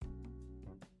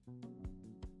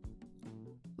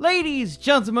Ladies,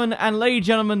 gentlemen, and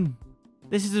gentlemen,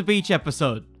 this is a beach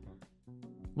episode.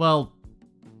 Well,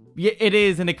 yeah, it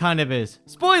is and it kind of is.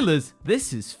 Spoilers,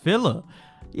 this is filler.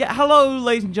 Yeah, hello,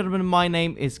 ladies and gentlemen, my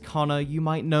name is Connor. You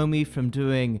might know me from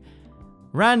doing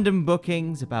random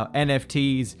bookings about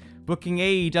NFTs, booking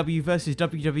AEW versus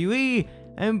WWE,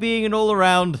 and being an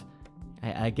all-around,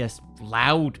 I guess,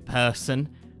 loud person.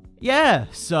 Yeah,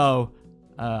 so,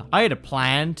 I had a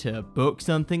plan to book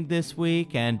something this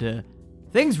week, and,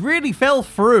 things really fell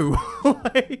through.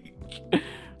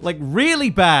 like, really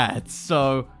bad.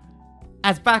 So,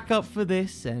 as backup for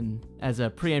this, and as a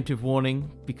preemptive warning,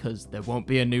 because there won't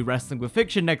be a new Wrestling with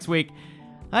Fiction next week,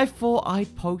 I thought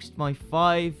I'd post my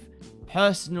 5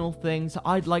 personal things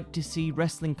I'd like to see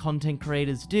wrestling content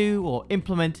creators do or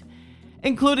implement,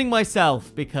 including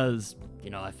myself, because,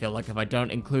 I feel like if I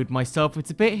don't include myself,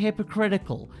 it's a bit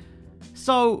hypocritical.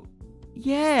 So,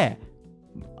 yeah.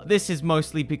 This is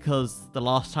mostly because the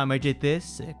last time I did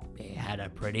this, it had a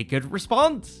pretty good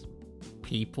response.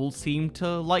 People seem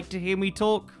to like to hear me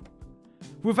talk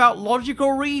without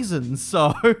logical reasons,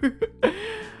 so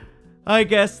I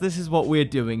guess this is what we're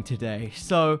doing today.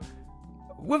 So,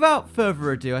 without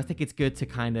further ado, I think it's good to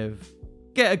kind of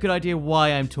get a good idea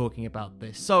why I'm talking about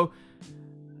this. So,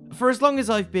 for as long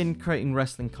as I've been creating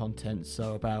wrestling content,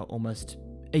 so about almost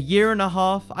a year and a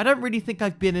half, I don't really think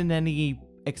I've been in any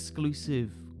exclusive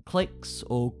cliques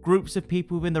or groups of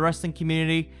people within the wrestling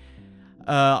community.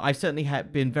 I've certainly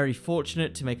been very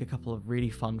fortunate to make a couple of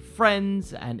really fun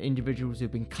friends and individuals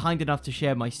who've been kind enough to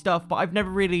share my stuff, but I've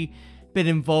never really been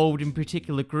involved in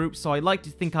particular groups, so I like to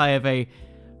think I have a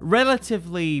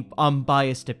relatively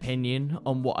unbiased opinion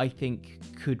on what I think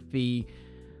could be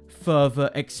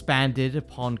further expanded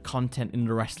upon content in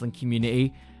the wrestling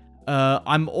community.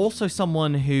 I'm also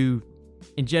someone who,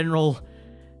 in general,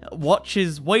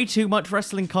 watches way too much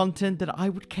wrestling content that I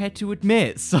would care to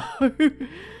admit, so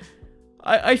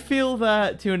I feel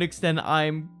that to an extent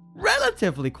I'm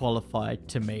relatively qualified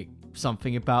to make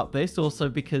something about this, also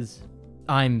because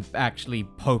I'm actually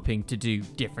hoping to do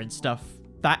different stuff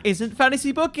that isn't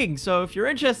fantasy booking, so if you're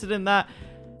interested in that,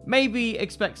 maybe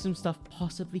expect some stuff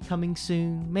possibly coming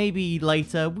soon, maybe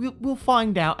later, we'll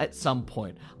find out at some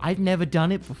point. I've never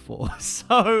done it before,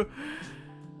 so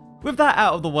with that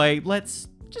out of the way, let's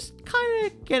just kind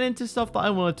of get into stuff that I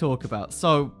want to talk about.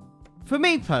 So, for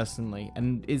me personally,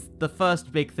 and is the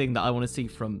first big thing that I want to see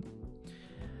from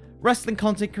wrestling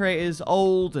content creators,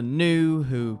 old and new,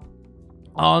 who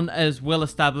aren't as well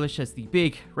established as the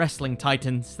big wrestling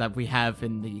titans that we have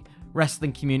in the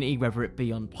wrestling community, whether it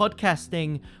be on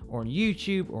podcasting, or on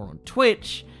YouTube, or on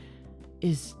Twitch,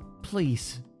 is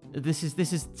please, this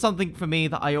is something for me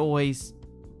that I always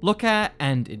look at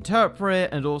and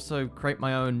interpret and also create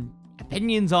my own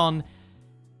opinions on.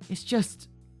 It's just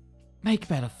make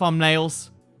better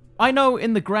thumbnails. I know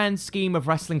in the grand scheme of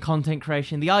wrestling content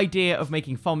creation, the idea of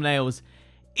making thumbnails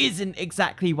isn't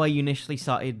exactly why you initially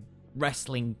started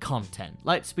wrestling content.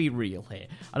 Let's be real here.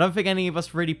 I don't think any of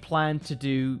us really planned to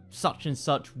do such and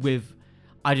such with,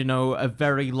 I don't know, a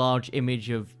very large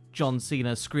image of John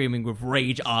Cena screaming with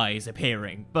rage eyes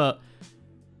appearing. But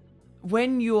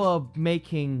when you are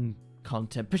making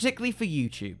content, particularly for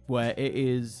YouTube, where it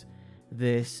is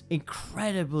this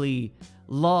incredibly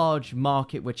large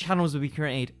market where channels will be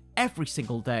created every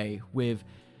single day with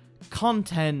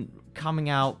content coming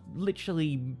out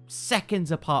literally seconds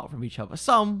apart from each other,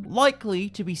 some likely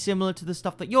to be similar to the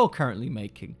stuff that you're currently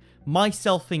making,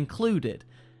 myself included,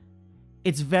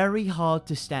 it's very hard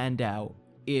to stand out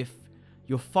if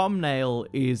your thumbnail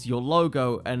is your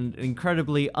logo and an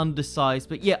incredibly undersized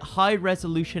but yet high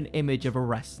resolution image of a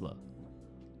wrestler.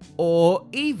 Or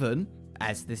even,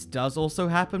 as this does also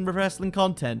happen with wrestling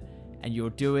content, and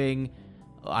you're doing,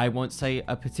 I won't say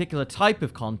a particular type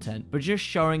of content, but just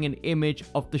showing an image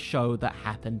of the show that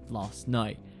happened last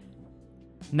night.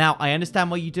 Now, I understand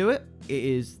why you do it. It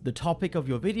is the topic of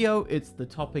your video, it's the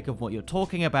topic of what you're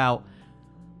talking about,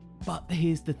 but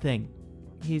here's the thing.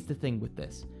 Here's the thing with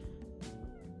this.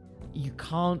 You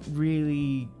can't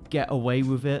really get away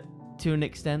with it to an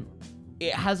extent.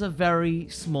 It has a very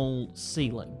small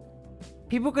ceiling.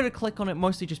 People are going to click on it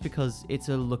mostly just because it's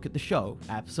a look at the show,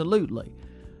 absolutely.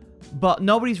 But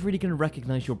nobody's really going to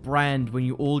recognize your brand when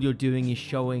all you're doing is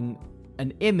showing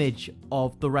an image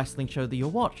of the wrestling show that you're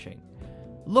watching.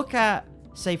 Look at,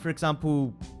 say for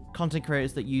example, content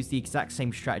creators that use the exact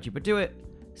same strategy but do it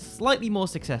slightly more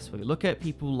successfully. Look at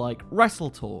people like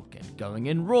WrestleTalk and Going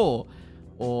in Raw,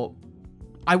 or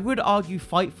I would argue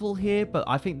Fightful here, but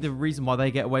I think the reason why they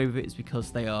get away with it is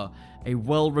because they are a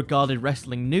well-regarded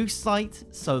wrestling news site,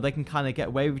 so they can kind of get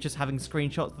away with just having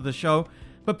screenshots of the show.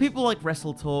 But people like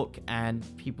Wrestle Talk and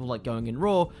people like Going in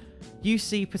Raw, you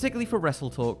see, particularly for Wrestle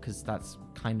Talk, because that's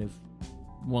kind of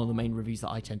one of the main reviews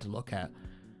that I tend to look at,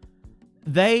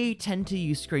 they tend to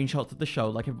use screenshots of the show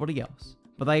like everybody else.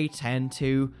 But they tend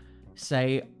to,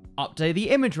 say, update the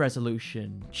image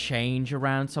resolution, change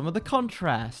around some of the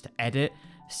contrast, edit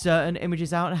certain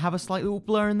images out and have a slight little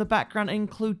blur in the background and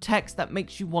include text that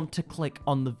makes you want to click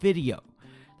on the video.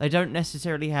 They don't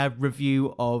necessarily have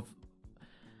review of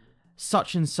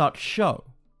such and such show.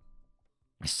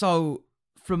 So,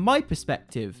 from my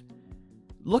perspective,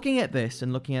 looking at this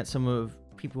and looking at some of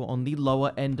people on the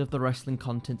lower end of the wrestling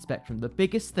content spectrum, the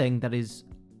biggest thing that is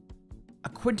a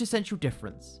quintessential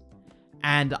difference,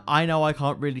 and I know I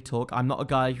can't really talk, I'm not a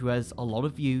guy who has a lot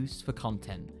of views for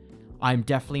content. I'm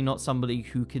definitely not somebody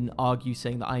who can argue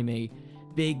saying that I'm a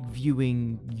big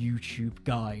viewing YouTube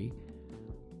guy.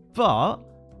 But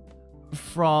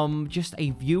from just a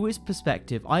viewer's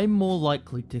perspective, I'm more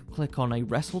likely to click on a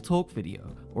Wrestle Talk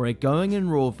video or a Going in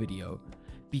Raw video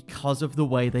because of the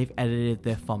way they've edited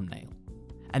their thumbnail.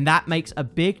 And that makes a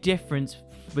big difference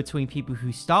between people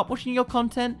who start watching your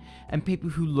content and people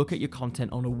who look at your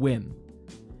content on a whim.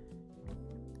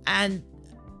 And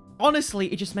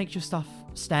honestly, it just makes your stuff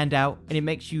stand out, and it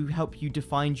makes you help you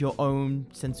define your own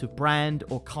sense of brand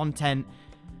or content.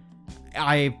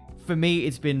 For me,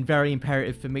 it's been very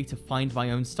imperative for me to find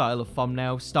my own style of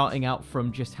thumbnail, starting out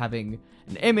from just having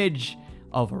an image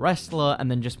of a wrestler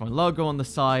and then just my logo on the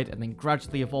side, and then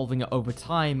gradually evolving it over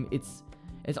time. It's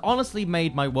honestly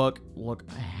made my work look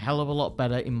a hell of a lot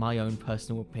better in my own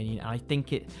personal opinion, and I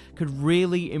think it could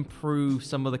really improve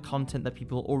some of the content that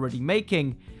people are already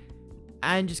making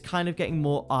and just kind of getting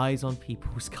more eyes on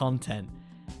people's content.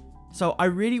 So I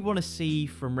really want to see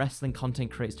from wrestling content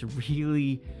creators to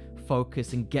really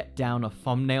focus and get down a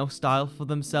thumbnail style for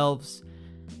themselves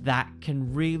that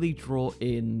can really draw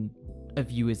in a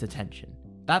viewer's attention.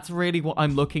 That's really what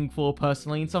I'm looking for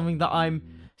personally, and something that I'm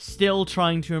still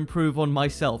trying to improve on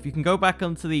myself. You can go back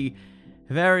onto the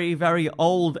very, very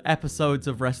old episodes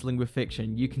of Wrestling with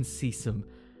Fiction. You can see some,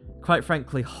 quite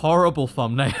frankly, horrible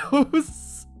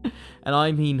thumbnails. And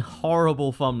I mean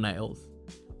horrible thumbnails.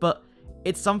 But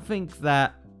it's something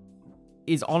that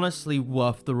is honestly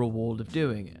worth the reward of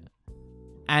doing it.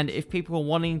 And if people are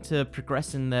wanting to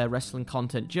progress in their wrestling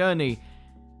content journey,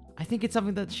 I think it's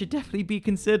something that should definitely be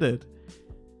considered.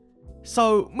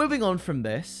 So, moving on from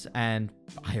this, and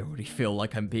I already feel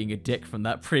like I'm being a dick from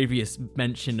that previous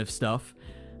mention of stuff,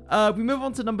 we move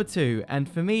on to number 2, and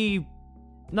for me,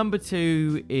 number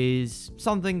 2 is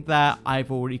something that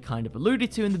I've already kind of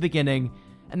alluded to in the beginning,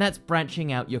 and that's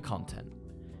branching out your content.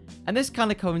 And this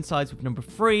kind of coincides with number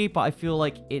 3, but I feel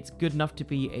like it's good enough to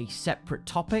be a separate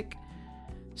topic.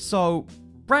 So,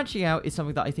 branching out is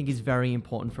something that I think is very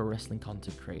important for wrestling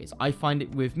content creators. I find it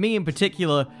with me in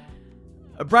particular,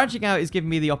 branching out is giving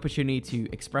me the opportunity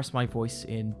to express my voice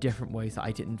in different ways that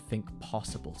I didn't think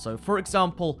possible. So, for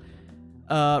example,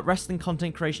 wrestling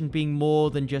content creation being more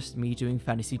than just me doing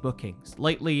fantasy bookings.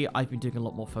 Lately, I've been doing a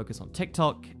lot more focus on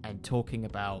TikTok and talking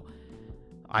about,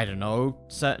 I don't know,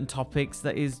 certain topics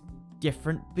that is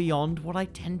different beyond what I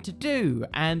tend to do,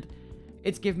 and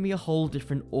it's given me a whole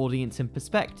different audience and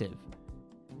perspective.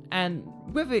 And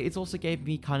with it, it's also gave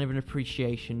me kind of an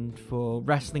appreciation for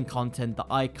wrestling content that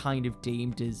I kind of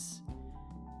deemed as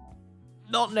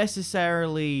not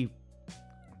necessarily...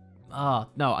 no,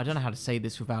 I don't know how to say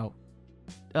this without...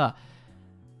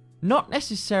 not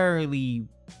necessarily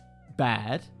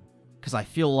bad, because I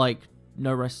feel like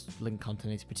no wrestling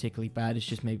content is particularly bad, it's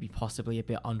just maybe possibly a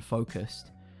bit unfocused.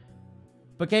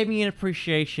 But gave me an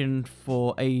appreciation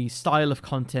for a style of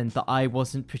content that I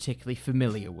wasn't particularly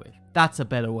familiar with. That's a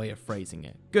better way of phrasing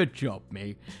it. Good job,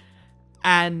 me.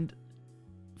 And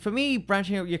for me,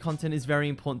 branching out your content is very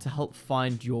important to help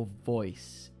find your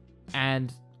voice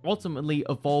and ultimately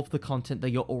evolve the content that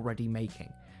you're already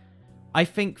making. I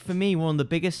think for me, one of the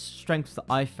biggest strengths that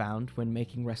I found when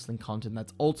making wrestling content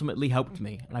that's ultimately helped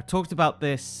me, and I've talked about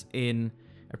this in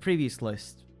a previous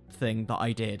list thing that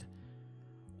I did,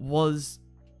 was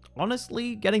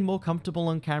honestly getting more comfortable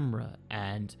on camera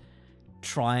and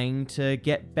trying to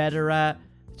get better at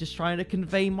just trying to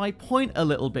convey my point a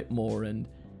little bit more. And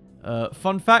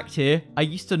fun fact here, I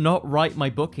used to not write my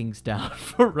bookings down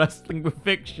for Wrestling with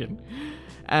Fiction,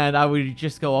 and I would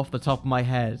just go off the top of my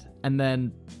head. And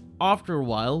then after a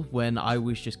while, when I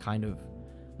was just kind of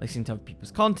listening to other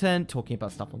people's content, talking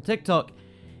about stuff on TikTok,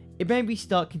 it made me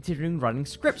start considering writing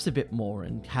scripts a bit more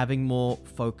and having more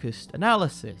focused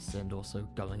analysis, and also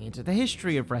going into the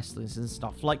history of wrestlers and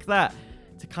stuff like that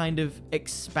to kind of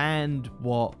expand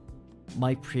what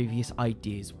my previous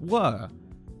ideas were.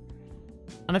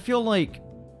 And I feel like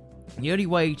the only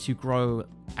way to grow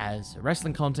as a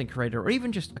wrestling content creator, or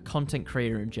even just a content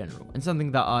creator in general, and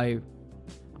something that I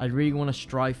really want to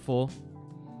strive for,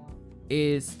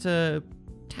 is to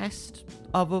test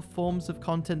other forms of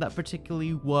content that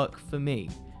particularly work for me.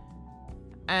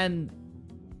 And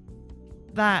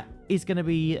that is going to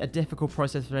be a difficult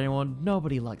process for anyone.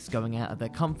 Nobody likes going out of their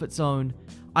comfort zone.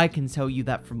 I can tell you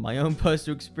that from my own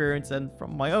personal experience and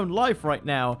from my own life right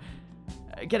now.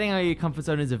 Getting out of your comfort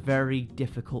zone is a very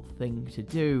difficult thing to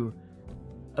do,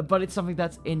 but it's something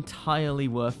that's entirely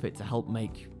worth it to help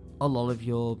make a lot of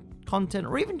your content,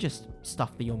 or even just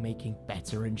stuff that you're making,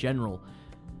 better in general.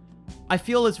 I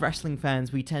feel as wrestling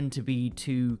fans, we tend to be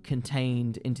too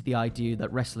contained into the idea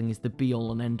that wrestling is the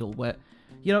be-all and end-all, where,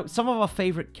 you know, some of our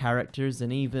favorite characters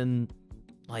and even,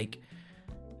 like,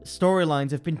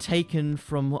 storylines have been taken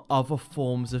from other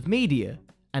forms of media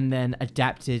and then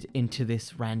adapted into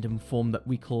this random form that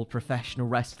we call professional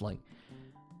wrestling.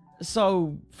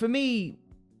 So, for me,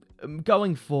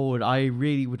 going forward, I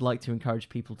really would like to encourage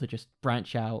people to just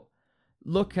branch out,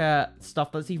 look at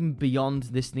stuff that's even beyond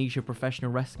this niche of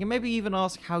professional wrestling, and maybe even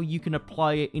ask how you can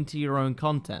apply it into your own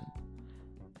content.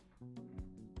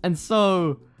 And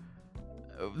so,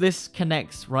 this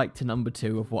connects right to number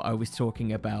 2 of what I was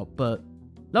talking about, but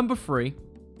number 3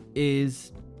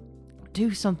 is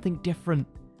do something different.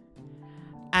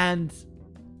 And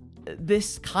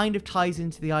this kind of ties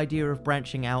into the idea of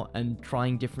branching out and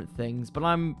trying different things, but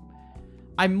I'm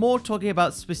more talking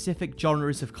about specific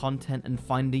genres of content and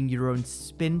finding your own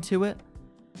spin to it.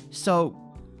 So,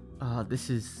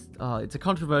 it's a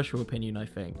controversial opinion, I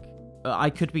think. I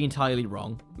could be entirely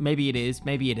wrong. Maybe it is,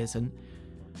 maybe it isn't.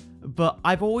 But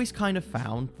I've always kind of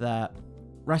found that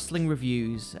wrestling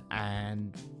reviews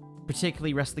and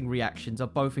particularly wrestling reactions are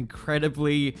both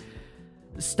incredibly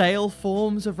stale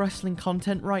forms of wrestling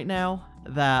content right now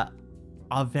that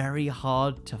are very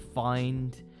hard to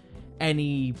find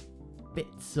any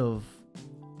bits of,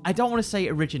 I don't want to say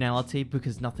originality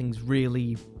because nothing's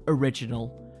really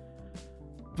original,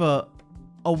 but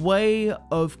a way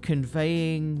of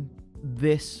conveying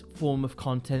this form of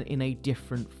content in a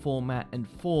different format and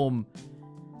form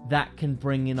that can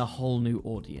bring in a whole new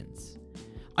audience.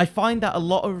 I find that a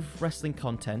lot of wrestling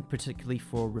content, particularly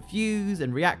for reviews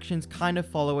and reactions, kind of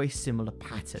follow a similar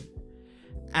pattern.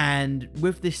 And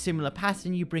with this similar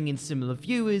pattern, you bring in similar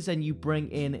viewers and you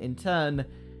bring in turn,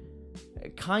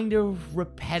 kind of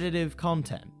repetitive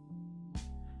content.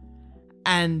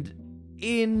 And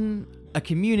in a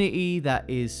community that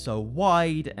is so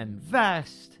wide and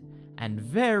vast and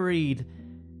varied,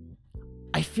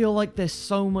 I feel like there's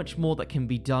so much more that can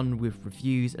be done with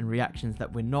reviews and reactions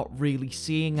that we're not really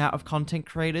seeing out of content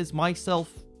creators, myself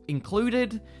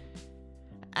included,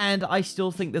 and I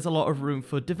still think there's a lot of room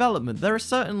for development. There are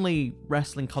certainly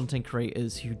wrestling content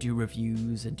creators who do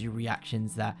reviews and do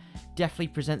reactions that definitely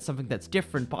present something that's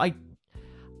different, but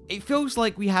it feels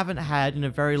like we haven't had in a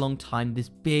very long time this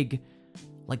big,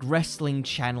 like, wrestling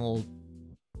channel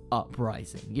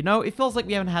uprising, you know? It feels like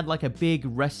we haven't had, like, a big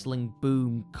wrestling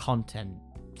boom content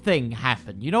thing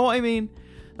happen, you know what I mean?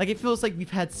 Like, it feels like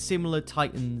we've had similar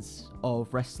titans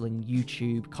of wrestling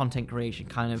YouTube content creation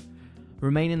kind of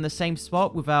remain in the same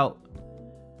spot without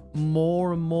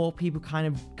more and more people kind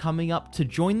of coming up to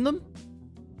join them,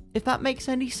 if that makes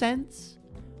any sense.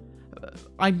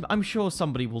 I'm sure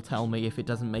somebody will tell me if it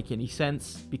doesn't make any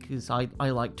sense, because I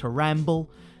like to ramble.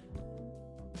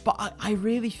 But I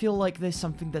really feel like there's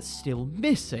something that's still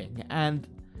missing, and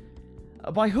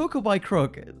by hook or by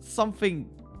crook, something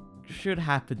should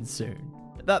happen soon.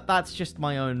 That's just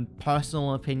my own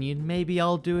personal opinion. Maybe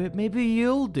I'll do it, maybe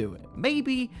you'll do it.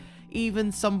 Maybe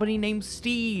even somebody named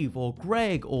Steve, or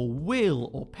Greg, or Will,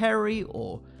 or Perry,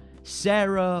 or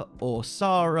Sarah, or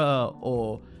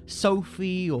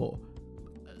Sophie, or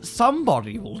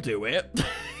somebody will do it.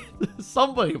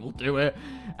 Somebody will do it,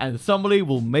 and somebody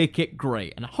will make it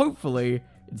great. And hopefully,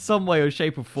 in some way or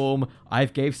shape or form,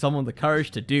 I've gave someone the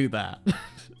courage to do that.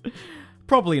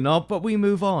 Probably not, but we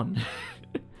move on.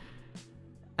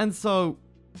 And so,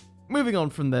 moving on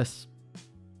from this,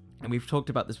 and we've talked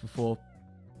about this before,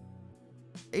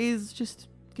 is just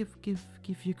give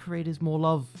your creators more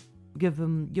love, give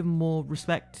them more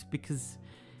respect, because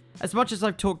as much as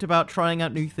I've talked about trying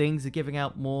out new things and giving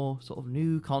out more sort of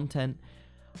new content,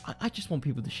 I just want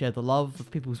people to share the love of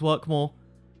people's work more,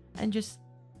 and just,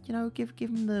 you know, give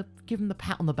them the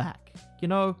pat on the back, you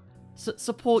know,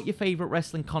 support your favorite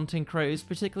wrestling content creators,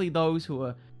 particularly those who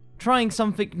are trying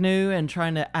something new and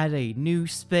trying to add a new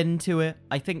spin to it.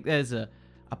 I think there's a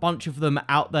bunch of them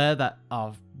out there that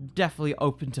are definitely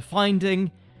open to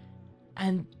finding,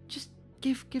 and just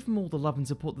give them all the love and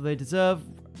support that they deserve.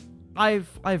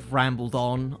 I've rambled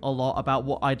on a lot about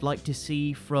what I'd like to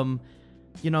see from,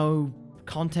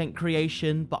 content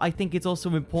creation, but I think it's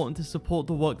also important to support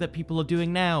the work that people are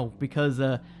doing now, because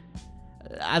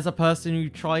as a person who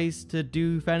tries to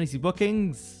do fantasy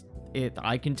bookings,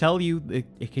 I can tell you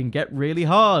it can get really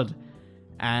hard,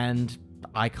 and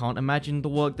I can't imagine the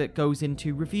work that goes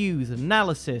into reviews and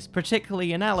analysis,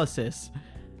 particularly analysis,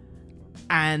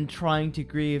 and trying to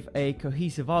give a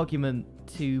cohesive argument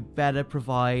to better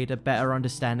provide a better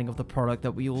understanding of the product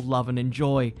that we all love and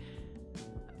enjoy.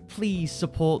 Please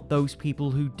support those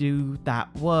people who do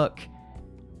that work.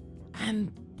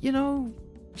 And,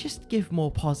 just give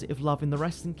more positive love in the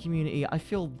wrestling community. I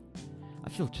feel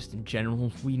just in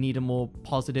general, we need a more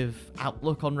positive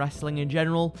outlook on wrestling in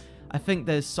general. I think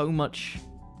there's so much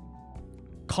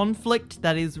conflict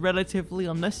that is relatively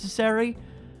unnecessary.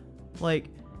 Like,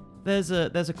 there's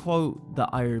a quote that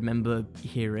I remember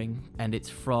hearing, and it's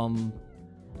from,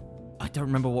 I don't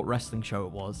remember what wrestling show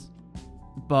it was,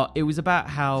 but it was about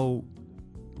how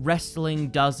wrestling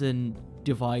doesn't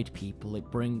divide people, it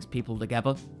brings people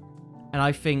together. And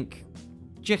I think,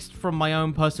 just from my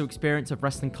own personal experience of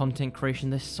wrestling content creation,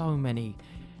 there's so many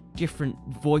different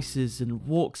voices and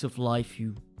walks of life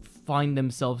who find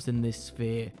themselves in this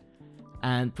sphere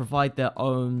and provide their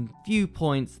own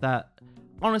viewpoints that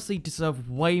honestly deserve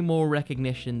way more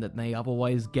recognition than they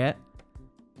otherwise get.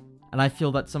 And I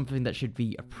feel that's something that should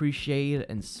be appreciated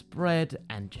and spread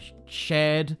and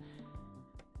shared.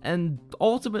 And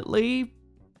ultimately,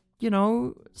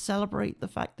 celebrate the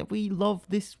fact that we love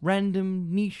this random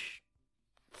niche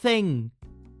thing.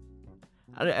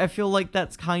 I feel like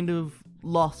that's kind of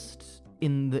lost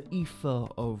in the ether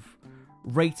of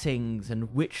ratings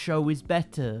and which show is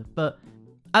better. But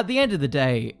at the end of the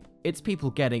day, it's people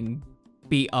getting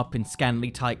beat up in scantily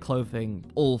tight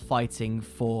clothing, all fighting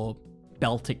for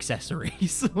belt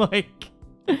accessories. Like,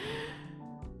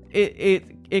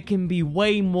 it can be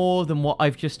way more than what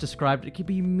I've just described. It can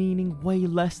be meaning way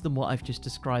less than what I've just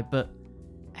described, but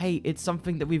hey, it's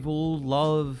something that we've all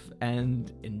love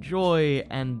and enjoy,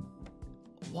 and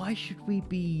why should we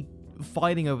be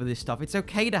fighting over this stuff? It's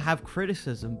okay to have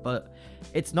criticism, but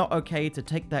it's not okay to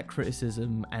take that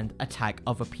criticism and attack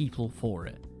other people for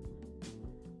it.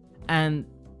 And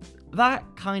that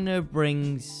kind of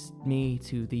brings me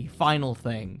to the final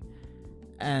thing,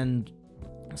 and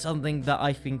something that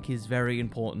I think is very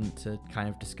important to kind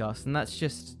of discuss, and that's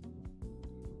just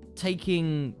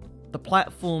taking the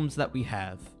platforms that we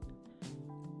have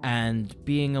and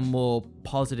being a more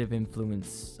positive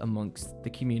influence amongst the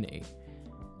community.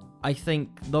 I think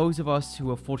those of us who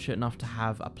are fortunate enough to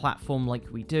have a platform like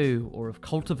we do, or have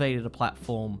cultivated a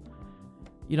platform,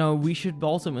 we should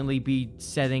ultimately be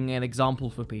setting an example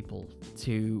for people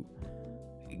to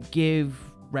give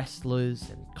wrestlers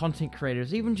and content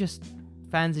creators, even just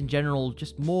fans in general,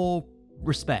 just more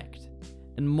respect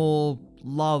and more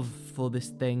love for this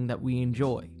thing that we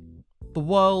enjoy. The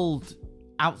world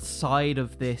outside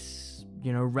of this,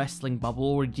 wrestling bubble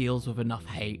already deals with enough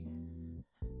hate.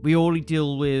 We already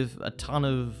deal with a ton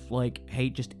of,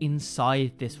 hate just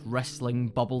inside this wrestling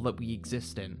bubble that we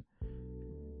exist in.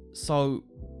 So,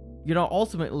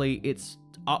 ultimately, it's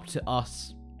up to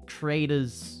us,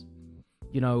 creators,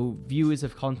 viewers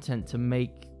of content, to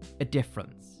make a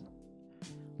difference.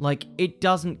 It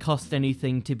doesn't cost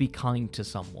anything to be kind to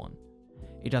someone.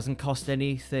 It doesn't cost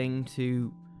anything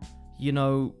to,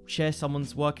 share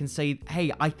someone's work and say,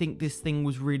 hey, I think this thing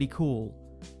was really cool.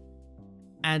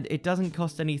 And it doesn't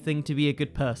cost anything to be a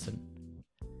good person,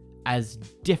 as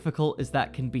difficult as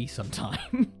that can be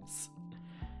sometimes.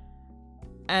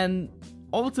 And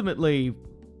ultimately,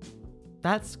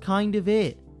 that's kind of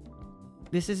it.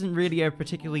 This isn't really a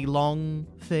particularly long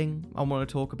thing I want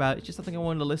to talk about. It's just something I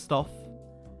wanted to list off.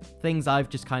 Things I've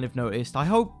just kind of noticed. I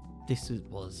hope this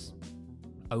was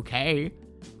okay.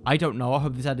 I don't know. I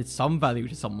hope this added some value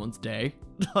to someone's day.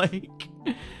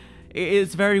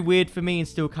 It's very weird for me and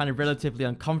still kind of relatively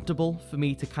uncomfortable for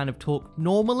me to kind of talk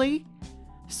normally.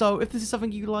 So if this is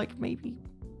something you like, maybe,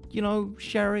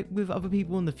 share it with other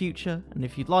people in the future. And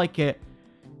if you'd like it,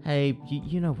 hey,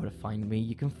 you know where to find me.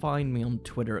 You can find me on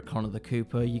Twitter at Connor the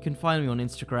Cooper. You can find me on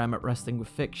Instagram at Wrestling with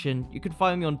Fiction. You can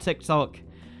find me on TikTok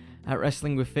at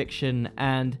Wrestling with Fiction.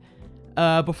 And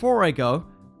before I go,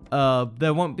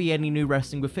 there won't be any new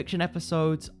Wrestling with Fiction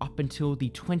episodes up until the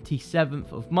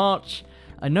 27th of March.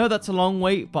 I know that's a long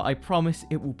wait, but I promise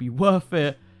it will be worth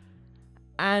it.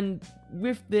 And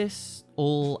with this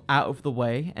all out of the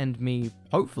way, and me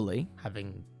hopefully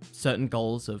having certain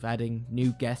goals of adding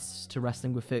new guests to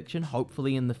Wrestling with Fiction,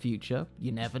 hopefully in the future,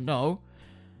 you never know.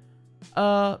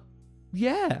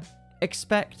 Yeah,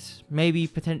 expect maybe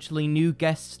potentially new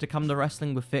guests to come to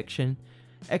Wrestling with Fiction,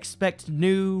 expect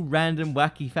new random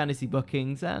wacky fantasy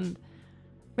bookings, and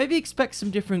maybe expect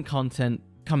some different content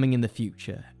coming in the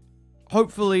future.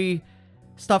 Hopefully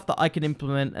stuff that I can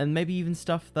implement, and maybe even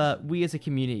stuff that we as a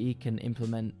community can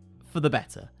implement for the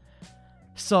better.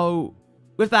 So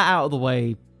with that out of the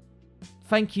way,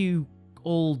 thank you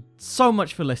all so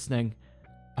much for listening.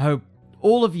 I hope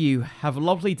all of you have a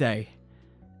lovely day,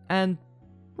 and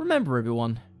remember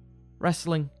everyone,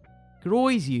 wrestling could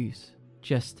always use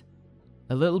just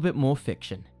a little bit more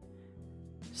fiction.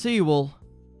 See you all.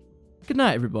 Good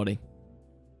night, everybody.